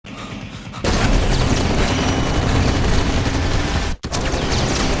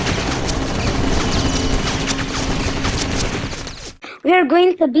we are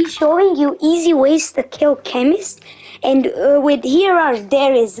going to be showing you easy ways to kill chemists. And with here are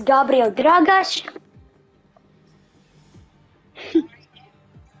there is Gabriel Dragash.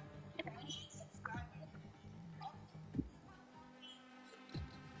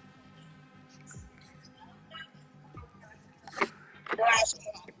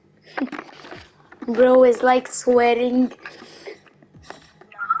 Bro is like sweating.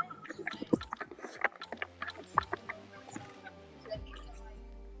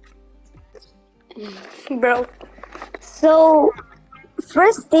 Bro. So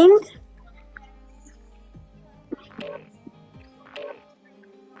first thing,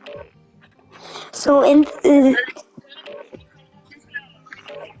 so in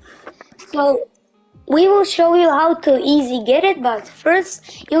so we will show you how to easy get it, but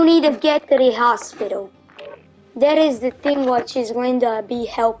first you need to get to the hospital. That is the thing which is going to be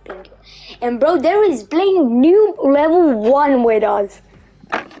helping you. And bro, there is playing new level 1 with us.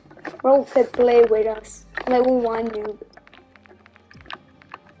 Bro could play with us. Level 1 noob.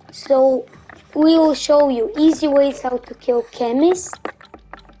 So we will show you easy ways how to kill chemists.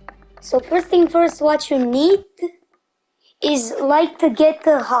 So first thing first, what you need is like to get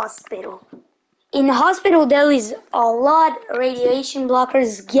to the hospital. In the hospital there is a lot radiation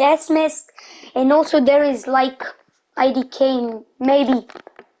blockers, gas mask, and also there is like IDK maybe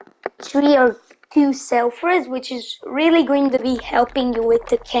 3 or 2 sulfurs, which is really going to be helping you with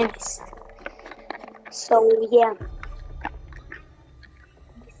the chemist. So yeah.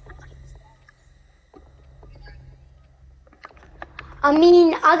 I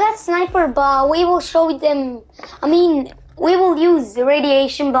mean, I got sniper, but we will show them. I mean, we will use the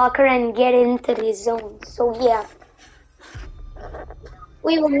radiation blocker and get into the zone. So yeah,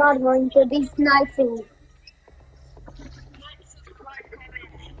 we will not going to be sniping.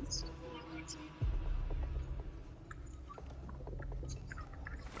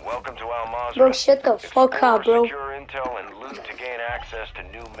 Welcome to Al Bro, Mazrah. shut the fuck up, bro. Secure intel and loot to gain access to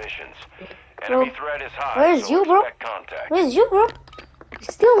new missions. Bro, Enemy threat is high, where's so you, bro? expect contact. Where's you, bro?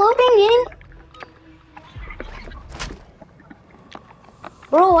 Still loading in?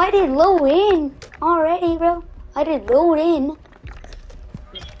 Bro, I did load in already, bro. I did load in.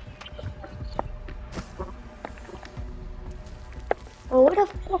 Bro, where the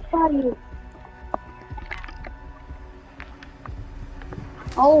fuck are you?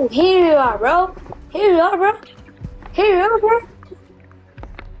 Oh, here you are, bro. Here you are, bro. Here you are, bro.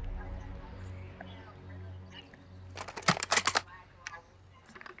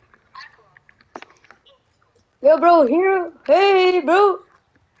 Yo, bro, here. Hey, bro.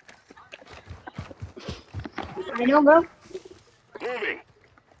 I know, bro. Moving.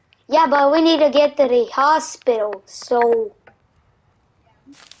 Yeah, but we need to get to the hospital, so...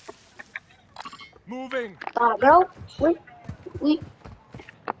 Moving. Bro, we...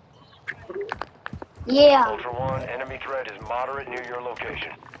 Yeah. Ultra One, enemy threat is moderate near your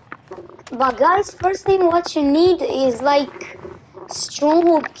location. But guys, first thing what you need is like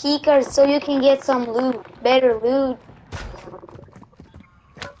stronghold keycards so you can get some loot, better loot.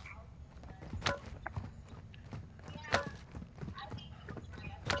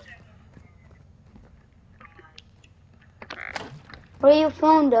 Where you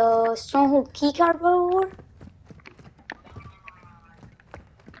found the stronghold keycard, bro?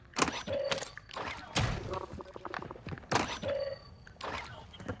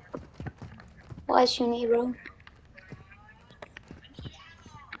 What you need, bro?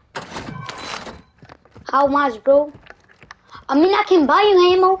 How much, bro? I mean, I can buy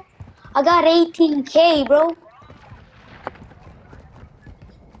you ammo. I got 18k, bro.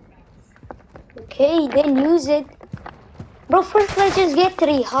 Okay, then use it. Bro, first let's just get to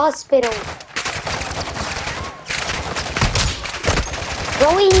the hospital.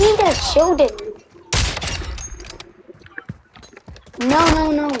 Bro, we need a shoulder.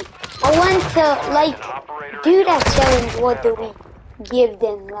 No. I want to, like, do that challenge. What do we give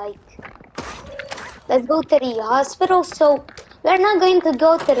them? Like, let's go to the hospital. So, we're not going to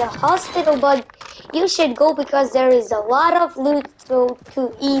go to the hospital, but you should go because there is a lot of loot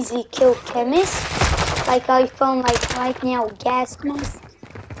to easy kill chemists. Like I found like right now gas mask.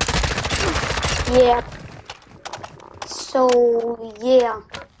 Yeah. So yeah.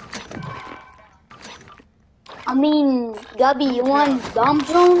 I mean, Gabi, you want dump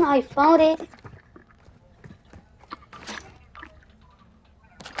drone? I found it.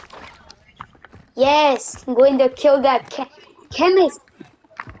 Yes, I'm going to kill that chemist.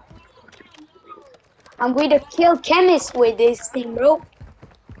 I'm going to kill chemist with this thing, bro.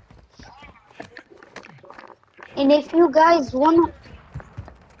 And if you guys wanna,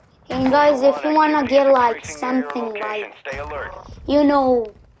 if you wanna get like something like, Stay alert. you know,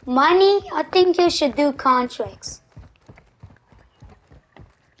 money, I think you should do contracts.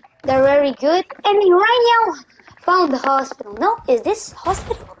 They're very good. And right now, found the hospital. No, is this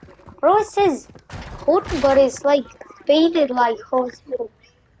hospital? Bro, it says hotel, but it's like painted like hospital.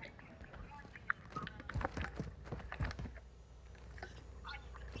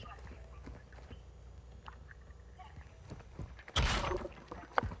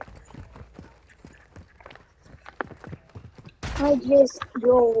 I just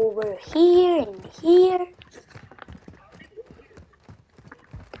go over here and here.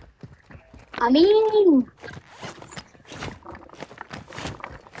 I mean,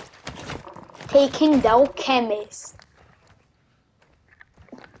 taking down chemist.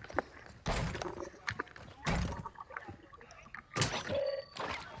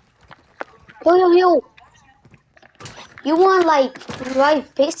 Yo. You want like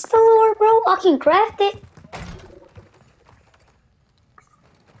live pistol or bro? I can craft it.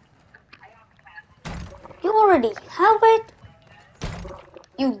 You already have it.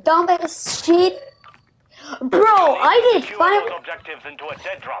 You dumbass shit. Bro, I did fine. Objectives into a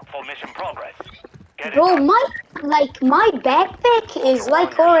dead drop for mission progress. Bro, my backpack is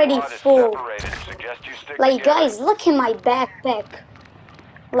like already full. Like guys, look at my backpack.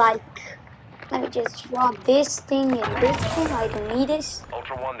 Like, let me just drop this thing and this thing. I don't need this.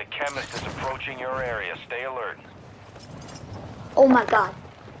 Ultra One, the chemist is approaching your area. Stay alert. Oh my god.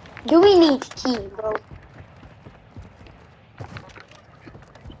 Do we need key, bro?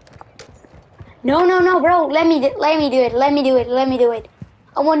 No, bro. Let me do it.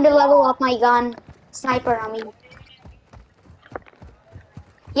 I want to level up my gun. Sniper, I mean.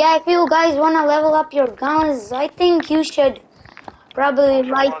 Yeah, if you guys want to level up your guns, I think you should probably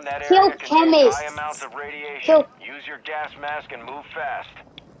like kill chemists. Use your gas mask and move fast.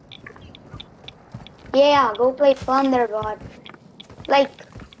 Yeah, go play Thunder God. Like,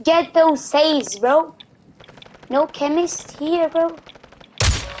 get those saves, bro. No chemist here, bro.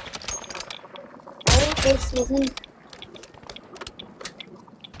 Oh, this isn't.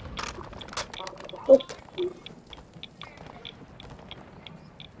 Oh.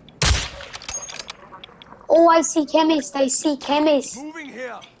 Oh, I see chemist. Moving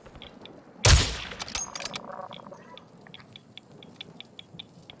here.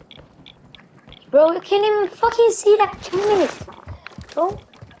 Bro, you can't even fucking see that chemist. Bro.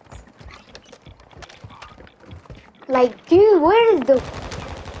 Like, dude, where is the...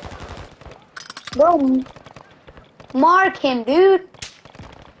 Bro, mark him, dude.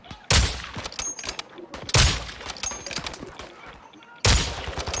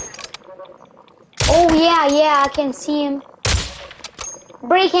 Oh, yeah, I can see him.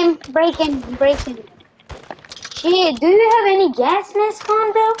 Break him. Shit, do you have any gas mask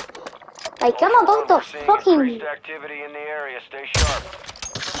on, bro? Like, I'm about to fucking... Activity in the area. Stay sharp.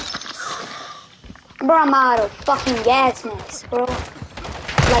 Bro, I'm out of fucking gas masks, bro.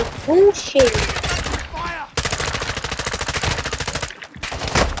 Like, bullshit.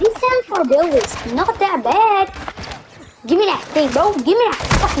 This M4 build is not that bad. Give me that thing, bro. Give me that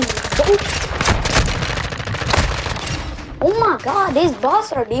fucking thing. Oh my god, these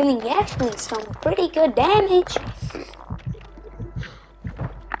boss are dealing actually some pretty good damage.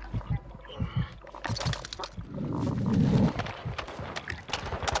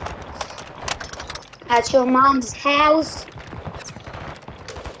 At your mom's house.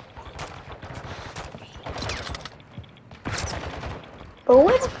 But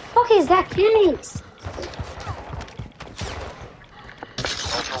where the fuck is that chemist?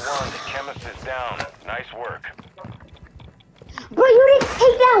 Ultra One, the chemist is down. Nice work. Bro, you didn't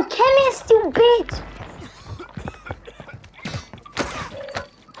take down chemist, you bitch!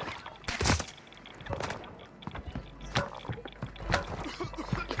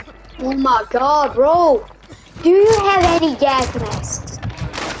 Oh my god, bro! Do you have any gas masks?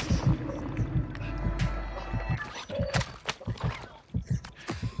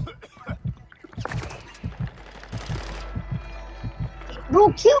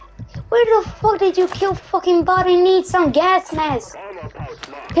 Bro, where the fuck did you kill fucking bot? I need some gas mask.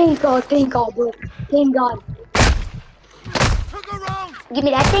 Thank god, bro. Thank god. Give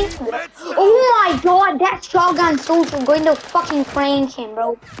me that thing. Oh my god, that shotgun soldier going to fucking prank him,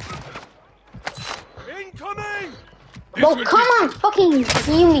 bro. Incoming! Bro, come on, fucking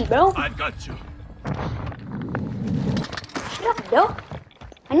heal me, bro. I got you. Shut up, bro.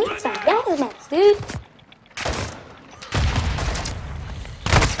 I need some gas masks, dude.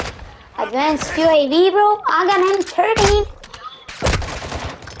 Advanced UAV, bro. I got M13.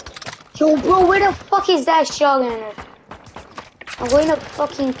 Yo, bro, where the fuck is that shotgunner? I'm going to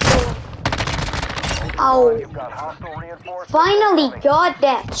fucking kill him. Oh, You've got hostile reinforcements finally incoming. got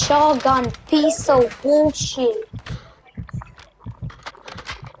that shotgun piece of bullshit.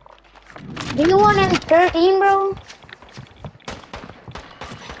 Do you want M13, bro?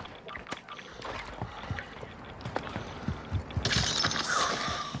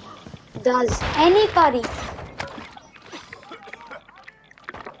 Does anybody?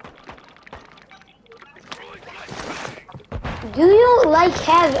 Do you like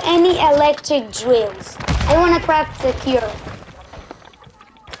have any electric drills? I wanna craft secure.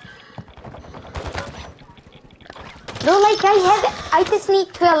 Bro, like I just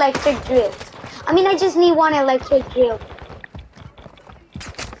need 2 electric drills. I mean, I just need 1 electric drill.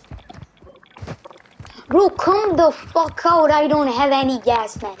 Bro, come the fuck out, I don't have any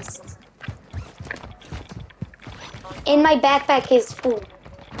gas masks. And my backpack is full.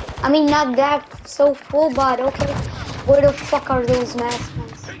 I mean, not that so full, but okay. Where the fuck are those masks?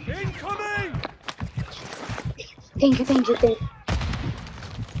 Incoming! Thank you, thank you, thank you.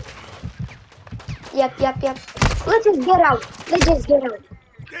 Yep. Let's just get out. Let's just get out.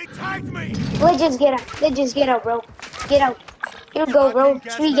 They tagged me! Let's just get out. Let's just get out, bro. Get out. Here we go, bro.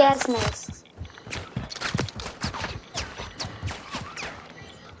 3 gas masks.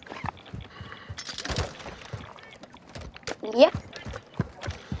 Yep.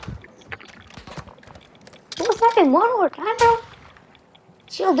 What's happening? One more time, bro.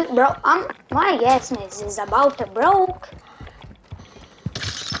 Shield it, bro. My gas mask is about to broke.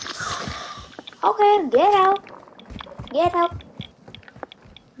 Okay, get out. Get out.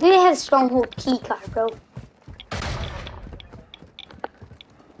 Do you have stronghold keycard, bro?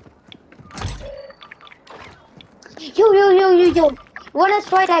 Yo. Wanna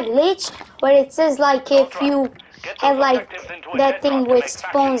try that glitch where it says like if you have like that thing which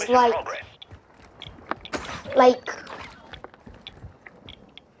spawns like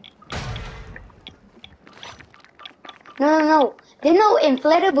no. They know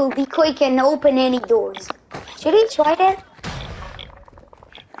inflatable decoy can open any doors. Should we try that?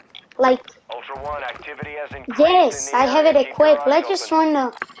 Like, Ultra One, activity has increased. yes, I have it Keep your equipped. eyes Let's just open. join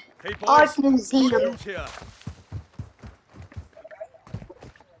the Hey boys, art museum. loot here.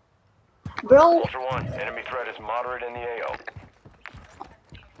 Bro, Ultra One, enemy threat is moderate in the AO.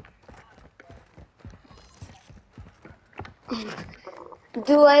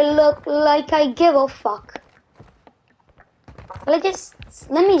 do I look like I give a fuck? Let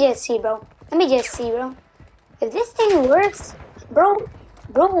me just see, bro. If this thing works, bro,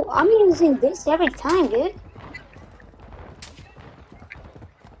 I'm using this every time, dude.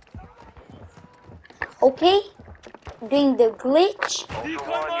 Okay, doing the glitch. Ultra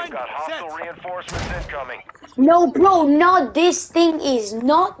One, you've got hostile reinforcements incoming. No, bro, not this thing is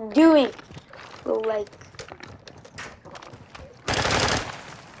not doing. Bro, like,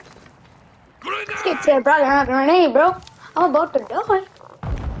 get your brother on a grenade, bro. I'm about to die.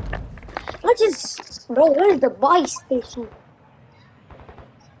 Let's just, bro, where's the buy station?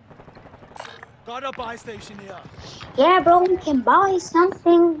 Got a buy station here. Yeah, bro, we can buy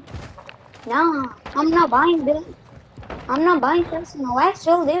something. Nah, I'm not buying this. I'm not buying personal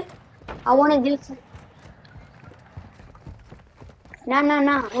actual, dude. I want to do some.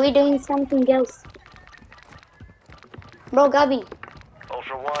 Nah. We're doing something else. Bro, Gabi.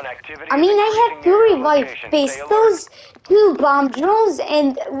 Ultra One, activity I mean, is I have 2 increasing near your revived location. Stay alert. pistols, 2 bomb drones,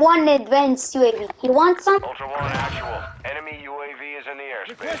 and 1 advanced UAV. You want some? Ultra One, actual. Enemy UAV is in the airspace.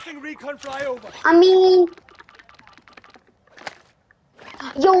 Requesting recon flyover. I mean...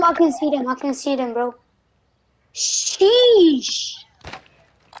 Yo, I can see them, bro. Sheesh.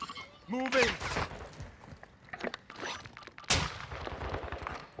 Moving.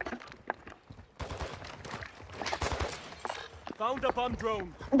 Found a bomb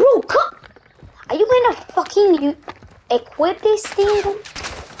drone. Bro, come. Are you gonna fucking equip this thing?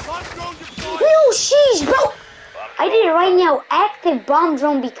 Bomb drone deployed. No, sheesh, bro. I did it right now. Active bomb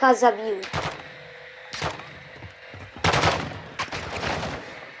drone because of you.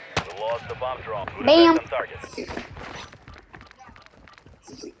 We lost the bomb drone. Bam.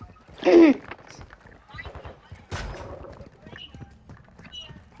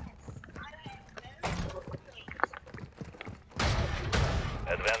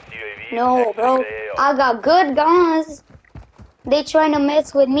 No, bro. I got good guns. They trying to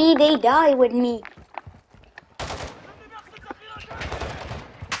mess with me, they die with me.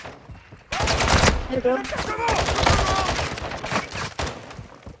 Hey, bro.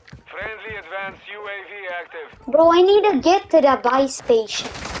 Friendly advanced UAV active. Bro, I need to get to the buy station.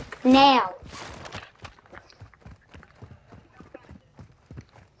 Now.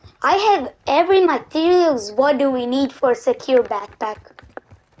 I have every materials. What do we need for a secure backpack?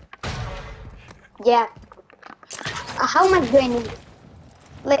 Yeah. How much do I need?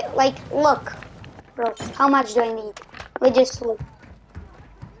 Like, look, bro. How much do I need? Let's just look.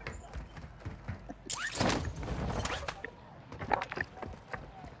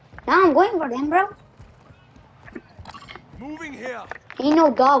 Now I'm going for them, bro. Moving here. Ain't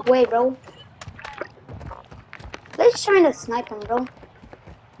no dog way, bro. Let's try to snipe him, bro.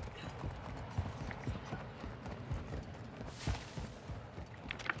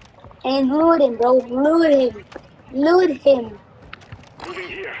 And loot him, bro. Loot him. Loot him. Moving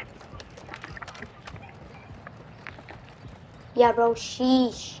here. Yeah, bro.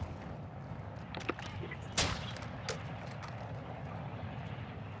 Sheesh.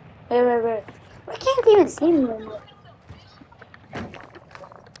 Where? I can't even see him anymore.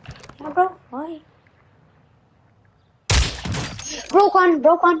 Yeah, bro. Why? Broke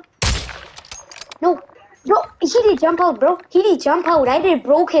on. No. Bro, he did jump out, bro. He did jump out. I did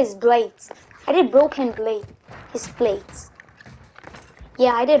broke his blades. I did broke him his plates.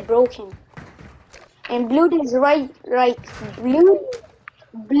 Yeah, I did broke him. And Blood is right.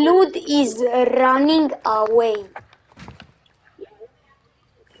 Blood is running away.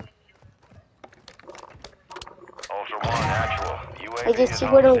 Ultra One, actual. I UAV just is see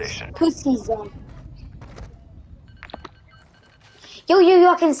where on those station. pussies are. Yo,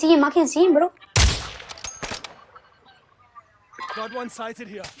 I can see him, bro. Got one sighted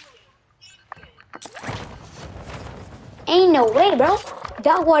here. Ain't no way, bro.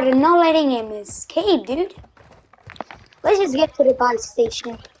 Dogwater not letting him escape, dude. Let's just get to the buy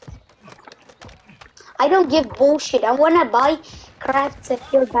station. I don't give bullshit. I wanna buy craft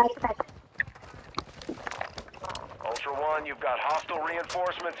secure backpack. Ultra One, you've got hostile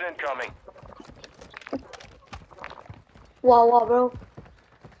reinforcements incoming. Wow, bro.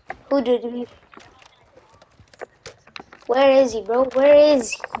 Who did we? Where is he, bro? Where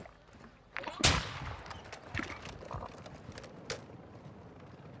is he?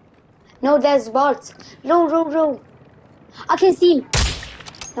 No, that's bots. Row. I can see him.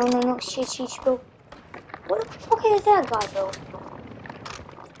 No. Shit, bro. What the fuck is that guy, bro?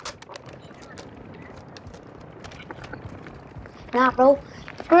 Nah, bro.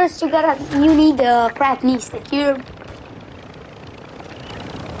 First, you need the craft knee secure.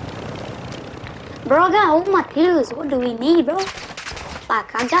 Bro, I got all my pills. What do we need, bro?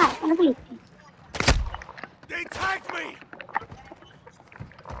 Fuck, I got everything. They tagged me.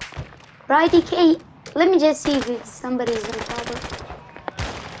 Right, DK. Let me just see if somebody's in trouble.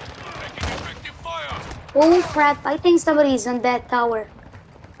 Taking effective fire. Oh crap, I think somebody's on that tower.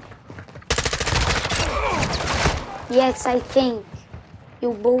 Yes, I think.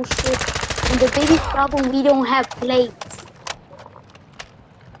 You bullshit. And the biggest problem, we don't have plates.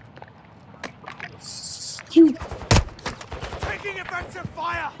 Stupid. Taking effective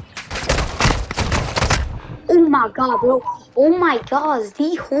fire. Oh my god, bro. Oh my god,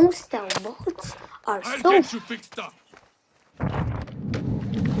 the hostile bots are I'll so... get you fixed up.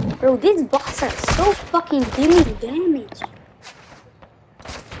 Bro, these bots are so fucking dealing damage.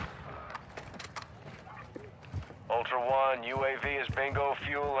 Ultra One, UAV is bingo,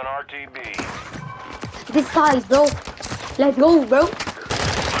 fuel, and RTB. This guy, bro. Let's go, bro.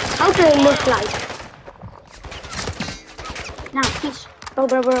 How do they look like? Now, fish. Bro.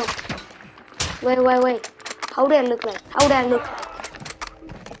 Wait. How do I look like?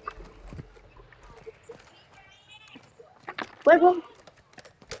 Where, bro?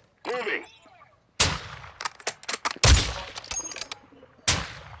 Moving.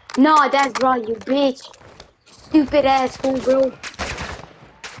 No, that's right, you bitch. Stupid asshole, bro.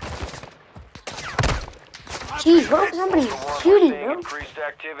 Jeez, bro, somebody's Ultra One, we're shooting, seeing bro. increased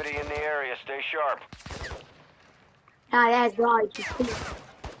activity in the area. Stay sharp. Nah, that's right, you bitch.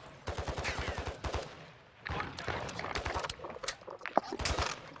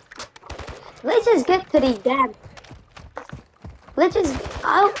 Let's just get to the damn. Listen,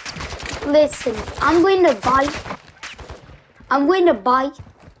 I'm going to buy.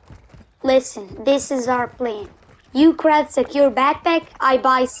 Listen, this is our plan. You craft secure backpack, I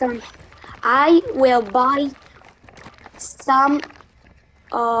will buy some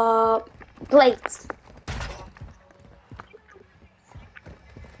plates.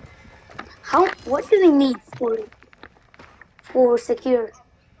 What do we need for secure?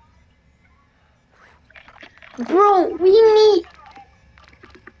 Bro, we need...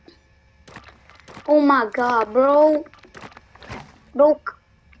 Oh my god, bro.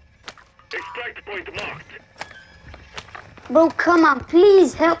 Extract point marked. Bro, come on,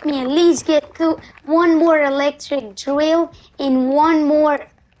 please help me at least get to one more electric drill and one more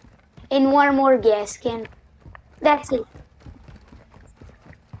gas can. That's it.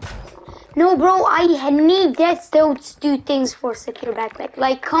 No, bro, I need those two things for secure backpack.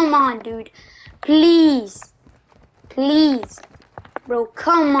 Like, come on, dude. Please. Please. Bro,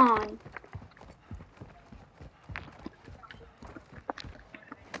 come on.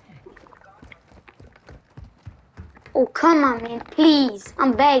 Oh, come on, man. Please.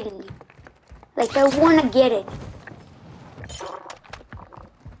 I'm begging you. Like, I wanna get it.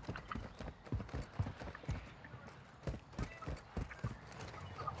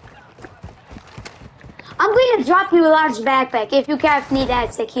 I'm going to drop you a large backpack if you can't need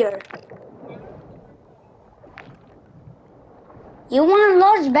that secure. You want a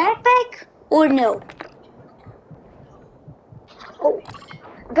large backpack or no? Oh,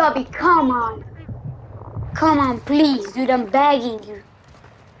 Gubby, come on. Come on, please, dude, I'm begging you.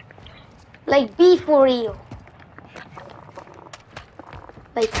 Like, be for real.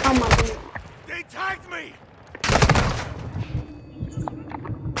 Like, come on, dude. They tagged me!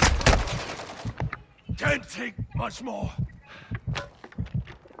 Can't take much more.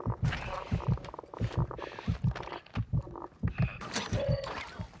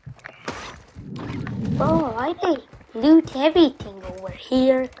 Bro, why they loot everything over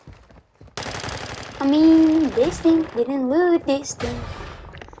here? I mean, this thing didn't loot this thing.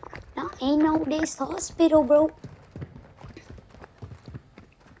 Now, ain't no this hospital, bro.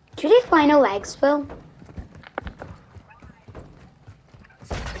 Should they find a lag spell?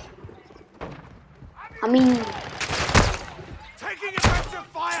 I mean, Taking effective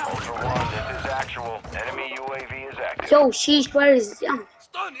fire! Ultra One, this is actual. Enemy UAV is active. yo, sheesh, where is...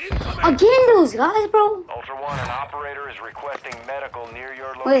 Stun incoming! again, those guys, bro. Ultra One, an operator is requesting medical near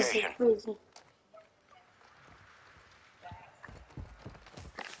your Where is he? location. Where is he?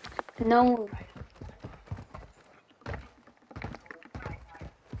 No.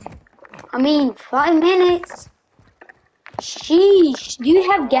 I mean, 5 minutes. Sheesh, do you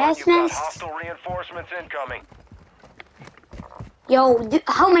have gas You've got masks? hostile reinforcements incoming. Yo,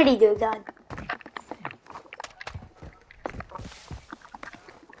 how many do you got?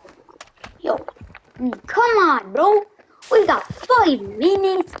 Yo, come on, bro. We got 5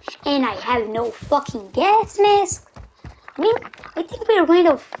 minutes and I have no fucking gas mask. I mean, I think we're going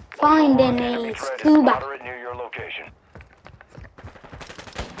to find Enemy a threat is scuba. moderate near your location.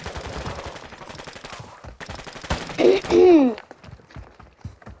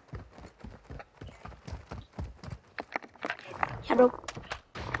 Yeah, bro.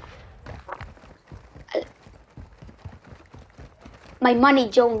 My money,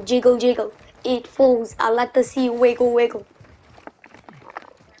 Joan, jiggle, jiggle. It falls. I like to see you wiggle, wiggle.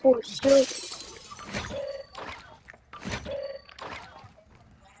 Oh, shit.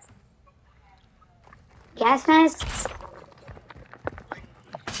 Gas masks?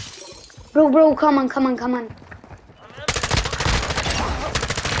 Bro, come on.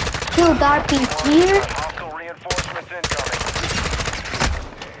 Killed RPG here. Hostile reinforcements incoming.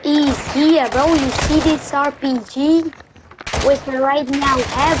 He's here, bro. You see this RPG? With me right now,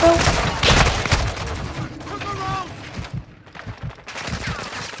 bro? Took a round!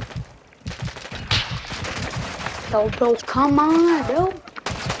 Yo, bro, come on, bro.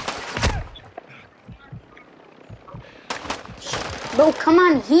 Bro, come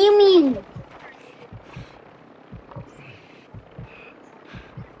on, hear me.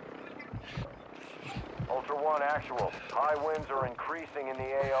 Ultra One, actual. High winds are increasing in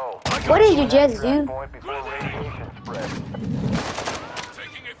the AO. What did you just do? Point before radiation spread.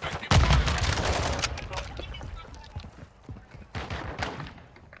 Taking effective fire!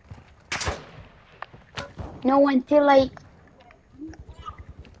 No, until like...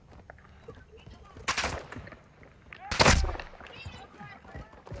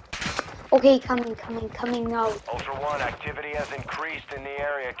 Okay, coming now. Ultra One, activity has increased in the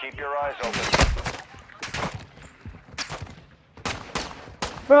area. Keep your eyes open.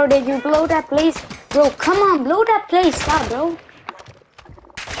 Bro, did you blow that place? Bro, come on, blow that place up, bro.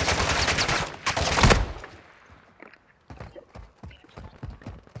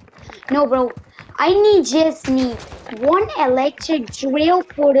 No, bro. I just need one electric drill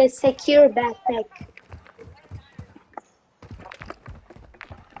for the secure backpack.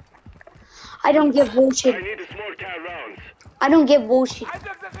 I don't give bullshit. need a small car rounds. I don't give bullshit.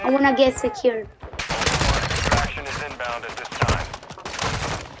 I wanna get secure. Action is inbound at this time.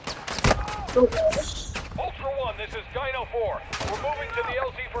 Bro, Ultra One, this is Dino 4. We're moving to the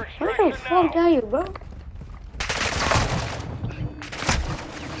LZ for where the fuck are you, bro?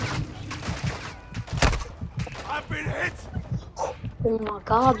 I've been hit! Oh my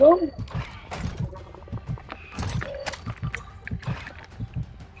god, bro.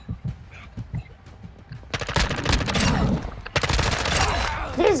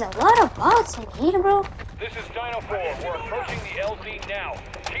 There's a lot of bots in here, bro. This is Dino 4. We're approaching the LZ now.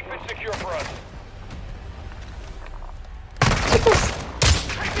 Keep it secure for us. Look at this.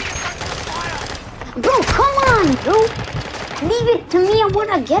 Bro, come on, bro. Leave it to me. I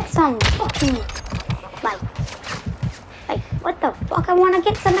wanna get some fucking like what the fuck? I wanna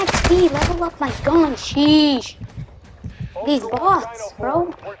get some XP. Level up my gun. Sheesh. These bots,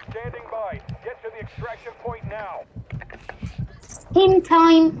 bro. We're standing by. Get to the extraction point now. Same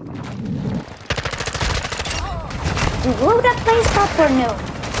time. You blow that place up or no?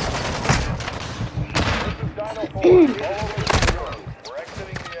 This is Dino 4. We're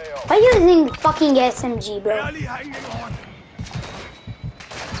exiting the AO. By using fucking SMG, bro. Barely hanging on.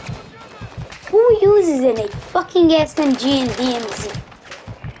 Who uses a fucking SMG and DMZ?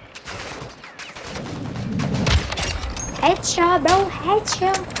 Headshot, bro.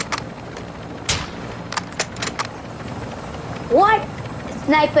 Headshot. What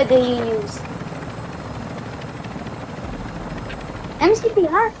sniper do you use?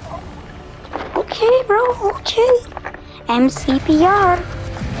 MCPR? Okay, bro. Okay. MCPR.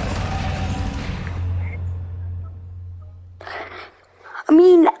 I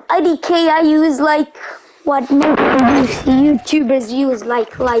mean, IDK I use like what most YouTubers use,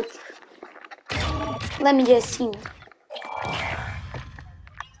 like, let me just see.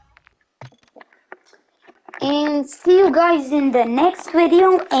 And see you guys in the next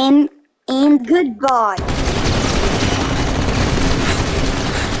video, and goodbye.